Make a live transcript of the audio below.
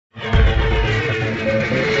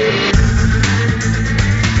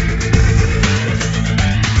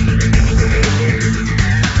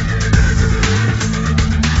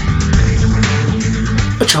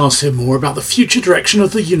chance to hear more about the future direction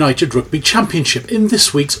of the United Rugby Championship in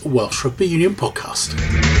this week's Welsh Rugby Union podcast.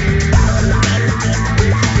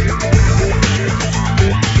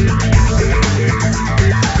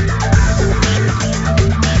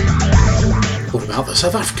 What about the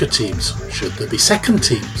South Africa teams? Should there be second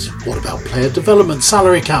teams? What about player development,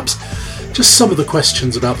 salary caps? Just some of the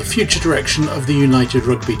questions about the future direction of the United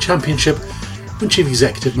Rugby Championship when Chief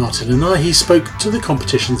Executive Martin Anahi spoke to the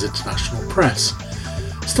competition's international press.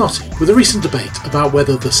 Starting with a recent debate about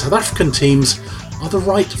whether the South African teams are the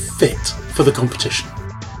right fit for the competition.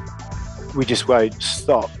 We just won't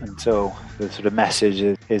stop until the sort of message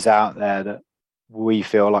is out there that we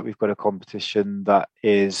feel like we've got a competition that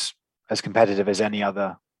is as competitive as any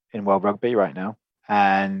other in World Rugby right now.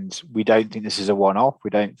 And we don't think this is a one-off.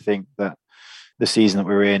 We don't think that the season that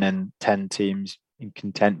we're in and 10 teams in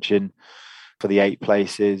contention for the 8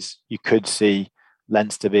 places, you could see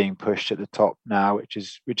Leinster being pushed at the top now, which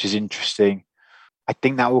is interesting. I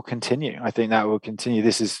think that will continue.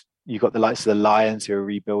 You've got the likes of the Lions who are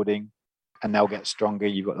rebuilding and they'll get stronger.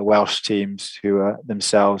 You've got the Welsh teams who are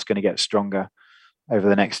themselves going to get stronger over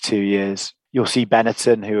the next 2 years. You'll see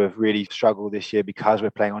Benetton, who have really struggled this year because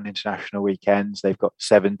we're playing on international weekends. They've got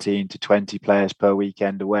 17 to 20 players per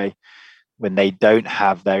weekend away. When they don't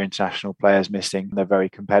have their international players missing, they're very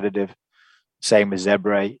competitive. Same with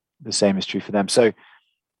Zebre. The same is true for them. So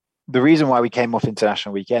the reason why we came off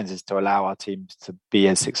international weekends is to allow our teams to be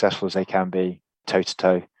as successful as they can be toe to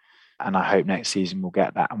toe. And I hope next season we'll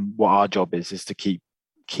get that. And what our job is to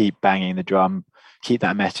keep banging the drum, keep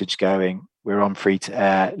that message going. We're on free to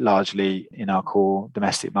air largely in our core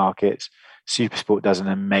domestic markets. Supersport does an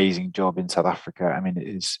amazing job in South Africa. I mean,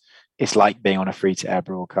 it's like being on a free to air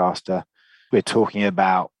broadcaster. We're talking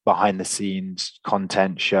about behind the scenes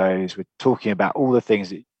content shows. We're talking about all the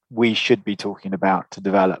things that we should be talking about to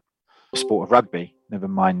develop the sport of rugby, never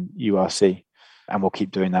mind URC. And we'll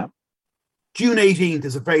keep doing that. June 18th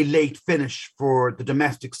is a very late finish for the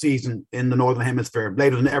domestic season in the Northern Hemisphere,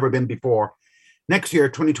 later than ever been before. Next year,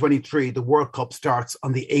 2023, the World Cup starts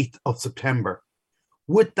on the 8th of September.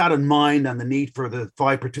 With that in mind and the need for the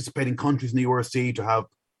 5 participating countries in the URC to have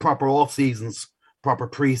proper off-seasons, proper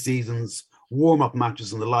pre-seasons, warm-up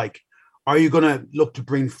matches and the like, are you going to look to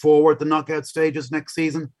bring forward the knockout stages next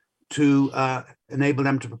season to enable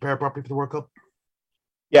them to prepare properly for the World Cup?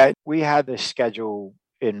 Yeah, we had this schedule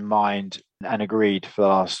in mind and agreed for the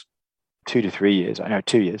last 2 to 3 years. I know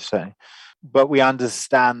 2 years, certainly. But we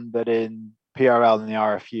understand that in PRL and the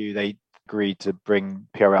RFU, they agreed to bring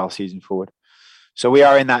PRL season forward. So we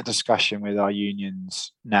are in that discussion with our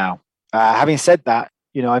unions now. Having said that,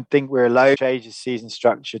 I think we're low change the season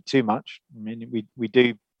structure too much. I mean, we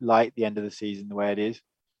do like the end of the season the way it is.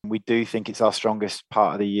 We do think it's our strongest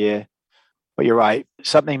part of the year. But you're right,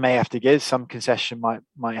 something may have to give, some concession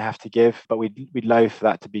might have to give, but we'd loathe for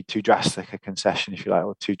that to be too drastic a concession, if you like,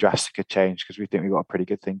 or too drastic a change, because we think we've got a pretty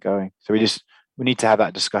good thing going. So we need to have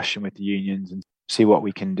that discussion with the unions and see what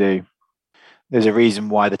we can do. There's a reason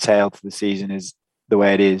why the tail to the season is the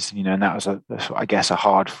way it is, and that was, a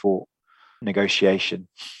hard-fought negotiation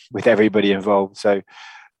with everybody involved. So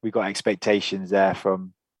we've got expectations there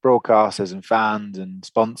from broadcasters and fans and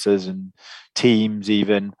sponsors and teams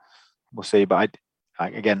even. We'll see, but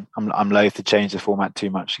I'm loath to change the format too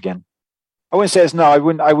much again. I wouldn't say it's no.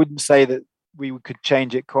 I wouldn't say that we could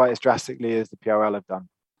change it quite as drastically as the PRL have done.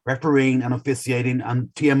 Refereeing and officiating and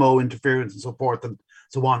TMO interference and so forth and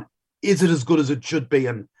so on. Is it as good as it should be,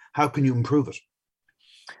 and how can you improve it?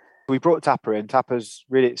 We brought Tapper in. Tapper's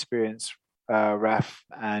really experienced ref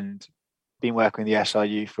and been working with the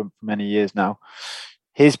SRU for many years now.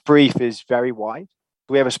 His brief is very wide.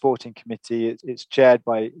 We have a sporting committee. It's chaired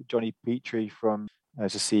by Johnny Petrie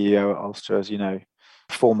as a CEO at Ulster, as you know,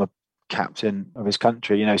 former captain of his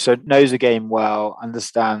country, so knows the game well,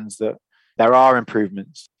 understands that there are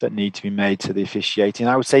improvements that need to be made to the officiating.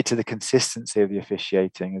 I would say to the consistency of the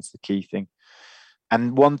officiating is the key thing.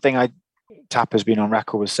 And one thing Tapper's been on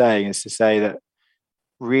record with saying is to say that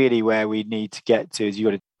really where we need to get to is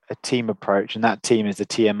you've got a team approach, and that team is the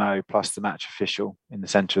TMO plus the match official in the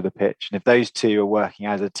centre of the pitch. And if those two are working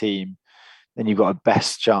as a team, then you've got a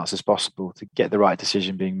best chance as possible to get the right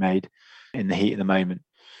decision being made in the heat of the moment.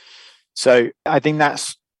 So I think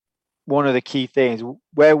that's one of the key things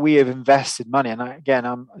where we have invested money. And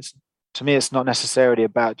to me, it's not necessarily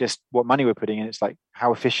about just what money we're putting in. It's like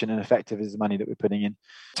how efficient and effective is the money that we're putting in.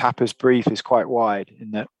 Tapper's brief is quite wide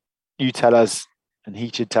in that you tell us and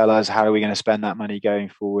he should tell us how are we going to spend that money going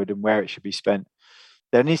forward and where it should be spent.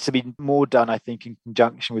 There needs to be more done, I think, in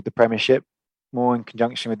conjunction with the Premiership, more in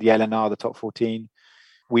conjunction with the LNR, the top 14.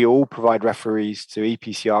 We all provide referees to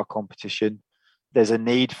EPCR competition. there's a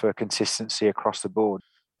need for consistency across the board,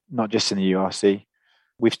 not just in the URC.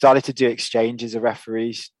 We've started to do exchanges of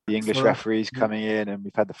referees, the English referees coming in, and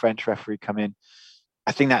we've had the French referee come in.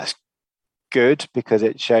 I think that's good because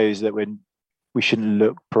it shows that we shouldn't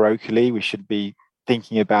look parochially. We should be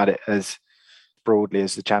thinking about it as broadly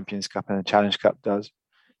as the Champions Cup and the Challenge Cup does.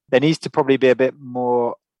 There needs to probably be a bit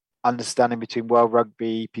more understanding between World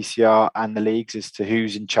Rugby, PCR, and the leagues as to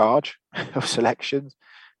who's in charge of selections.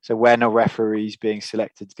 So when a referee is being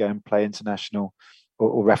selected to go and play international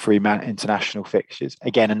or referee international fixtures,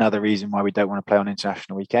 again, another reason why we don't want to play on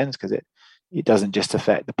international weekends, because it doesn't just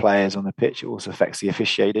affect the players on the pitch, it also affects the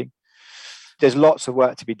officiating. There's lots of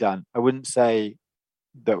work to be done. I wouldn't say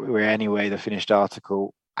that we're anyway the finished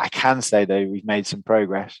article. I can say, though, we've made some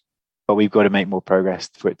progress, but we've got to make more progress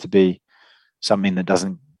for it to be something that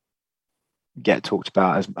doesn't get talked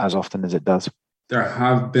about as often as it does. There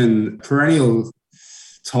have been perennial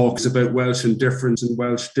talks about Welsh indifference and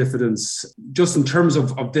Welsh diffidence. Just in terms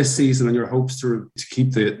of this season and your hopes to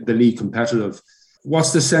keep the league competitive,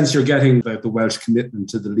 what's the sense you're getting about the Welsh commitment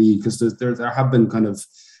to the league? Because there have been kind of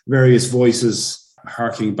various voices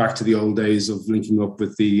harking back to the old days of linking up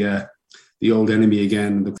with the old enemy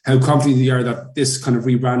again. How confident you are that this kind of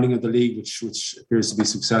rebranding of the league, which appears to be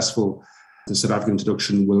successful, the South African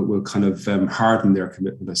introduction will kind of harden their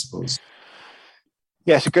commitment, I suppose?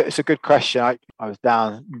 Yeah, it's a good question. I was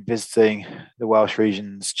down visiting the Welsh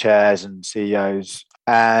regions chairs and CEOs,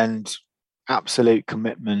 and absolute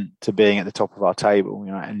commitment to being at the top of our table.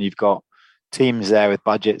 You know, and you've got teams there with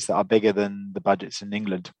budgets that are bigger than the budgets in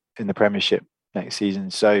England in the Premiership next season.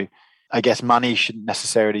 So I guess money shouldn't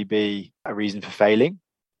necessarily be a reason for failing.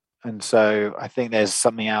 And so I think there's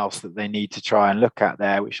something else that they need to try and look at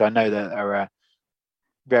there, which I know that there are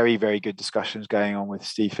very, very good discussions going on with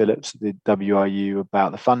Steve Phillips, the WRU,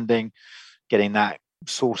 about the funding, getting that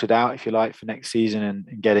sorted out, if you like, for next season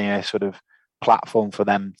and getting a sort of platform for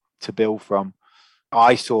them to build from.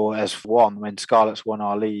 I saw as one, when Scarlets won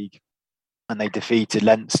our league and they defeated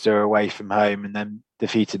Leinster away from home and then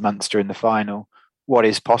defeated Munster in the final, what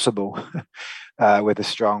is possible with a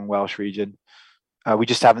strong Welsh region. We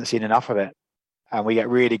just haven't seen enough of it. And we get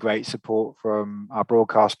really great support from our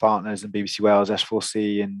broadcast partners and BBC Wales,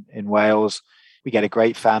 S4C in Wales. We get a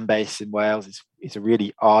great fan base in Wales. It's a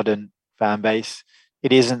really ardent fan base.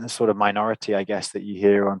 It isn't the sort of minority, I guess, that you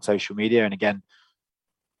hear on social media. And again,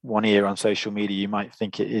 one ear on social media, you might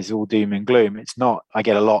think it is all doom and gloom. It's not. I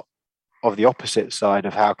get a lot of the opposite side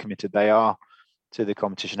of how committed they are to the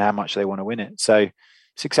competition, how much they want to win it. So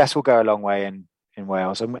success will go a long way in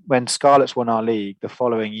Wales. And when Scarlets won our league the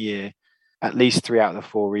following year, at least 3 out of the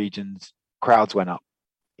 4 regions, crowds went up.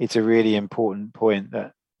 It's a really important point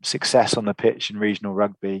that success on the pitch in regional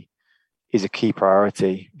rugby is a key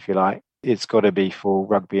priority, if you like. It's got to be for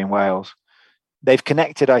rugby in Wales. They've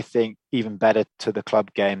connected, I think, even better to the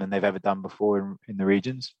club game than they've ever done before in the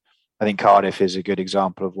regions. I think Cardiff is a good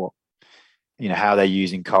example of what, how they're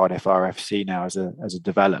using Cardiff RFC now as a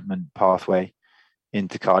development pathway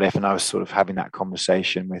into Cardiff. And I was sort of having that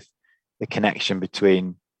conversation with the connection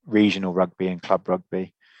between regional rugby and club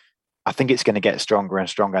rugby. I think it's going to get stronger and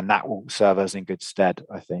stronger, and that will serve us in good stead,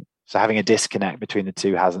 I think. So having a disconnect between the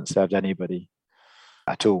two hasn't served anybody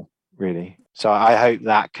at all, really. So I hope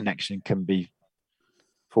that connection can be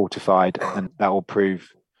fortified and that will prove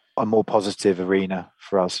a more positive arena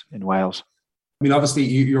for us in Wales. I mean, obviously,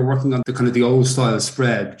 you're working on the kind of the old style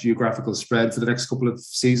spread, geographical spread for the next couple of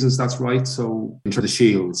seasons. That's right. So into the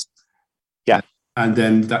Shields. Yeah. And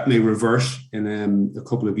then that may revert in a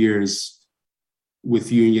couple of years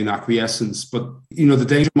with union acquiescence. But, the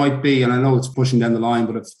danger might be, and I know it's pushing down the line,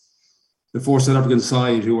 but if the 4 South African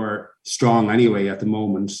side who are strong anyway at the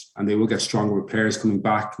moment, and they will get stronger with players coming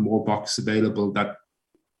back, more boxes available, that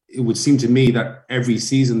it would seem to me that every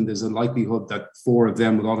season there's a likelihood that 4 of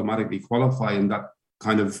them will automatically qualify, and that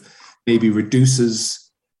kind of maybe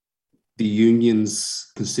reduces the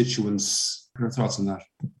union's constituents. Your thoughts on that?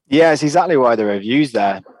 Yeah, it's exactly why the review's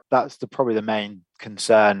there. That's probably the main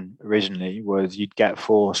concern originally, was you'd get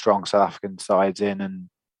 4 strong South African sides in and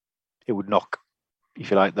it would knock,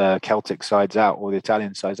 if you like, the Celtic sides out or the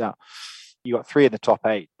Italian sides out. You got 3 in the top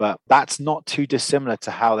 8, but that's not too dissimilar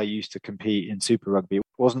to how they used to compete in Super Rugby. It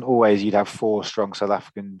wasn't always you'd have 4 strong South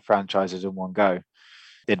African franchises in one go.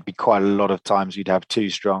 There'd be quite a lot of times you'd have 2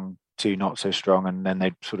 strong, 2 not so strong, and then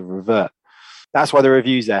they'd sort of revert. That's why the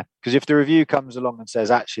review's there. Because if the review comes along and says,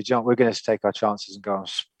 actually, John, we're going to take our chances and go on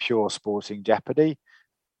pure sporting jeopardy,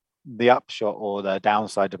 the upshot or the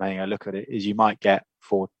downside, depending on how I look at it, is you might get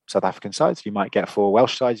 4 South African sides, you might get 4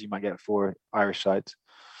 Welsh sides, you might get 4 Irish sides.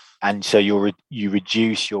 And so you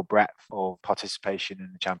reduce your breadth of participation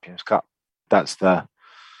in the Champions Cup. that's the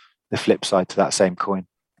flip side to that same coin.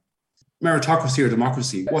 Meritocracy or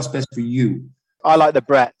democracy, what's best for you? I like the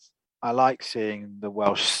breadth. I like seeing the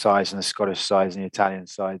Welsh sides and the Scottish sides and the Italian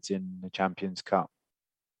sides in the Champions Cup.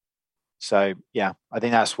 So, yeah, I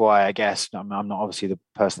think that's why, I guess, I'm not obviously the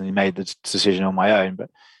person who made the decision on my own,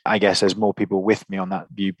 but I guess there's more people with me on that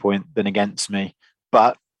viewpoint than against me.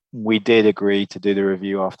 But we did agree to do the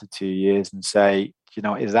review after 2 years and say, you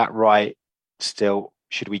know, is that right still?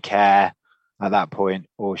 Should we care at that point,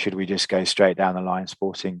 or should we just go straight down the line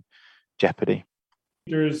sporting jeopardy?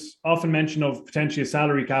 There's often mention of potentially a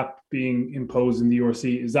salary cap being imposed in the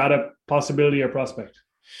URC. Is that a possibility or prospect?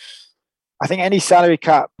 I think any salary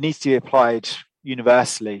cap needs to be applied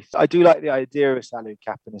universally. I do like the idea of a salary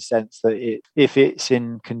cap in a sense that if it's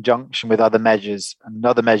in conjunction with other measures, and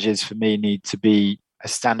other measures for me need to be a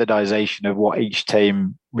standardization of what each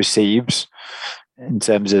team receives in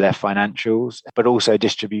terms of their financials, but also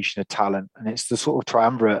distribution of talent. And it's the sort of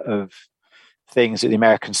triumvirate of things that the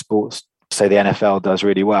American sports, say the NFL, does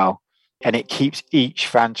really well. And it keeps each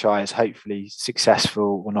franchise hopefully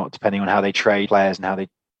successful or not, depending on how they trade players and how they,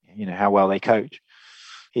 you know, how well they coach.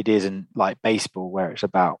 It isn't like baseball where it's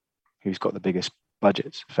about who's got the biggest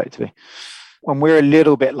budgets, effectively. When we're a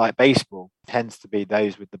little bit like baseball, it tends to be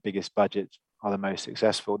those with the biggest budgets are the most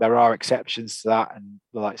successful. There are exceptions to that, and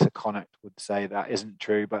the likes of Connacht would say that isn't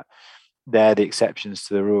true, but they're the exceptions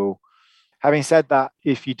to the rule. Having said that,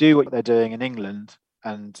 if you do what they're doing in England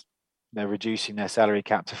and they're reducing their salary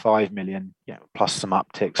cap to 5 million, you know, plus some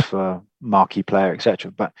upticks for marquee player,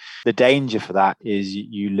 etc. But the danger for that is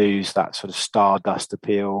you lose that sort of stardust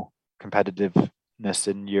appeal, competitiveness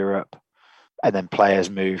in Europe, and then players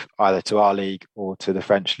move either to our league or to the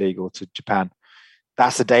French league or to Japan.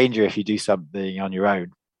 That's a danger if you do something on your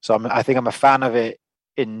own. So I think I'm a fan of it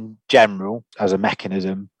in general as a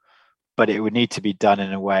mechanism, but it would need to be done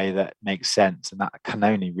in a way that makes sense, and that can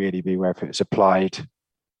only really be where if it's applied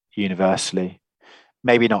universally,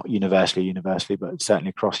 maybe not universally, but certainly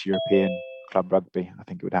across European club rugby, I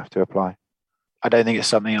think it would have to apply. I don't think it's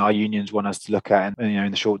something our unions want us to look at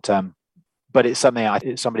in the short term, but it's something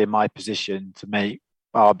it's somebody in my position to make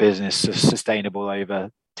our business sustainable over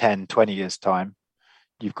 10, 20 years time.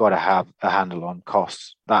 You've got to have a handle on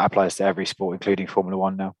costs. That applies to every sport, including Formula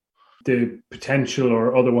One now. The potential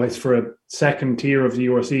or otherwise for a second tier of the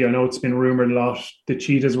URC, I know it's been rumoured a lot. The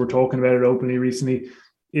Cheetahs were talking about it openly recently.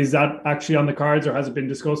 Is that actually on the cards, or has it been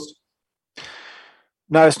discussed?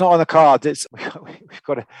 No, it's not on the cards.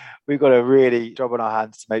 We've got a really job on our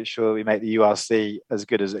hands to make sure we make the URC as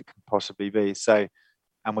good as it can possibly be. So,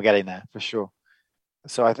 and we're getting there for sure.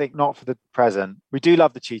 So I think not for the present. We do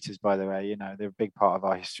love the Cheetahs, by the way. You know, they're a big part of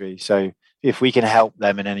our history. So if we can help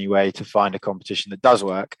them in any way to find a competition that does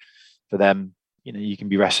work for them, you know, you can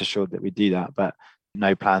be rest assured that we do that. But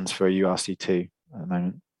no plans for a URC2 at the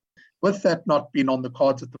moment. With that not being on the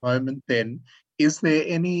cards at the moment, then, is there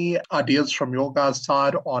any ideas from your guys'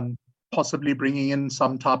 side on possibly bringing in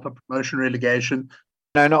some type of promotion relegation?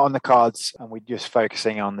 No, not on the cards. And we're just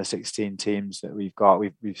focusing on the 16 teams that we've got.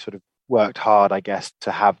 We've sort of worked hard, I guess,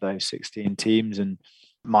 to have those 16 teams. And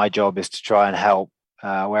my job is to try and help,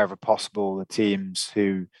 wherever possible, the teams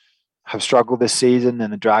who have struggled this season,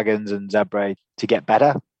 and the Dragons and Zebre, to get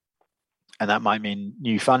better. And that might mean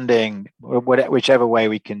new funding, whichever way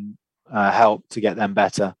we can help to get them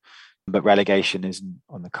better, but relegation isn't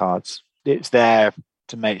on the cards. It's there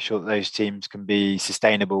to make sure that those teams can be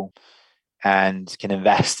sustainable and can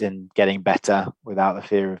invest in getting better without the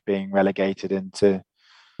fear of being relegated into an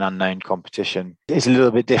unknown competition. It's a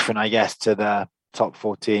little bit different, I guess, to the top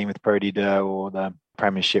 14 with Pro D2 or the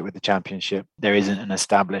Premiership with the Championship. There isn't an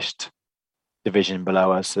established division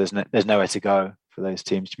below us, so there's nowhere to go for those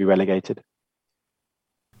teams to be relegated.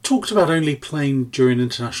 Talked about only playing during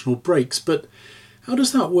international breaks, but how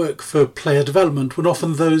does that work for player development when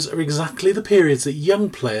often those are exactly the periods that young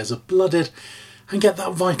players are blooded and get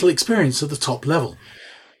that vital experience at the top level?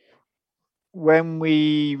 When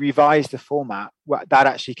we revised the format, that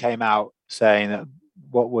actually came out saying that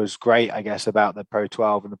what was great, I guess, about the Pro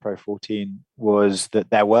 12 and the Pro 14 was that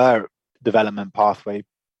there were development pathway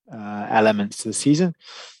elements to the season.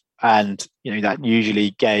 And, you know, that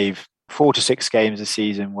usually gave 4 to 6 games a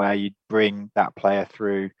season where you'd bring that player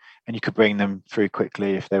through, and you could bring them through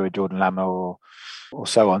quickly if they were Jordan Lamo or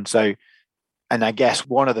so on. So, and I guess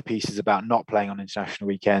one of the pieces about not playing on international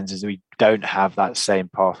weekends is we don't have that same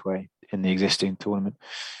pathway in the existing tournament.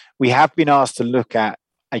 We have been asked to look at,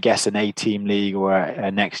 I guess, an A-team league or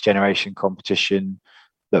a next generation competition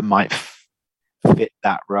that might fit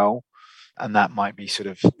that role. And that might be sort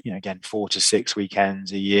of, you know, again, 4 to 6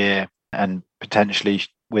 weekends a year, and potentially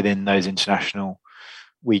within those international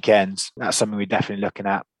weekends. That's something we're definitely looking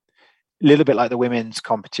at. A little bit like the women's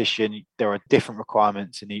competition, there are different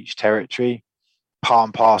requirements in each territory. Part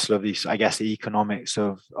and parcel of these, I guess, the economics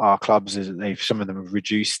of our clubs is that some of them have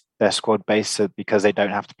reduced their squad base because they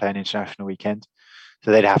don't have to play an international weekend.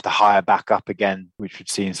 So they'd have to hire back up again, which would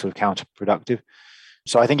seem sort of counterproductive.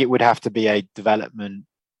 So I think it would have to be a development,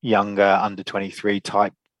 younger, under 23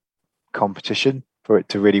 type competition for it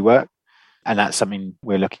to really work. And that's something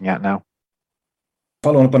we're looking at now.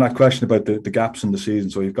 Following up on that question about the gaps in the season,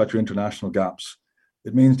 so you've got your international gaps.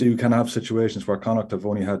 It means that you can have situations where Connacht have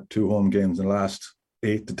only had 2 home games in the last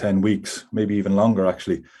 8 to 10 weeks, maybe even longer,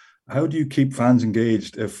 actually. How do you keep fans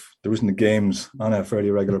engaged if there isn't the games on a fairly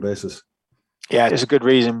regular basis? Yeah, it's a good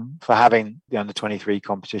reason for having the under-23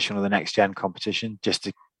 competition or the next-gen competition, just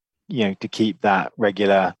to keep that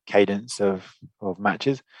regular cadence of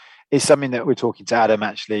matches. It's something that we're talking to Adam,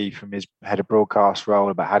 actually, from his head of broadcast role,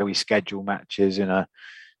 about how do we schedule matches in a,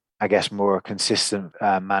 I guess, more consistent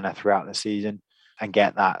manner throughout the season and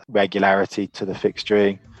get that regularity to the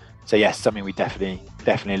fixturing. So yes, something we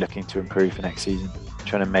definitely looking to improve for next season.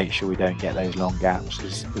 Trying to make sure we don't get those long gaps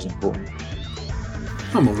is important.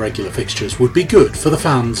 And more regular fixtures would be good for the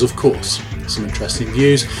fans, of course. Some interesting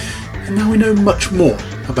views. And now we know much more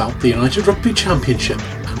about the United Rugby Championship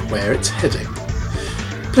and where it's heading.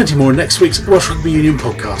 Plenty more in next week's Welsh Rugby Union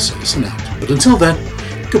podcast, so listen out. But until then,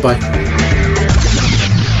 goodbye.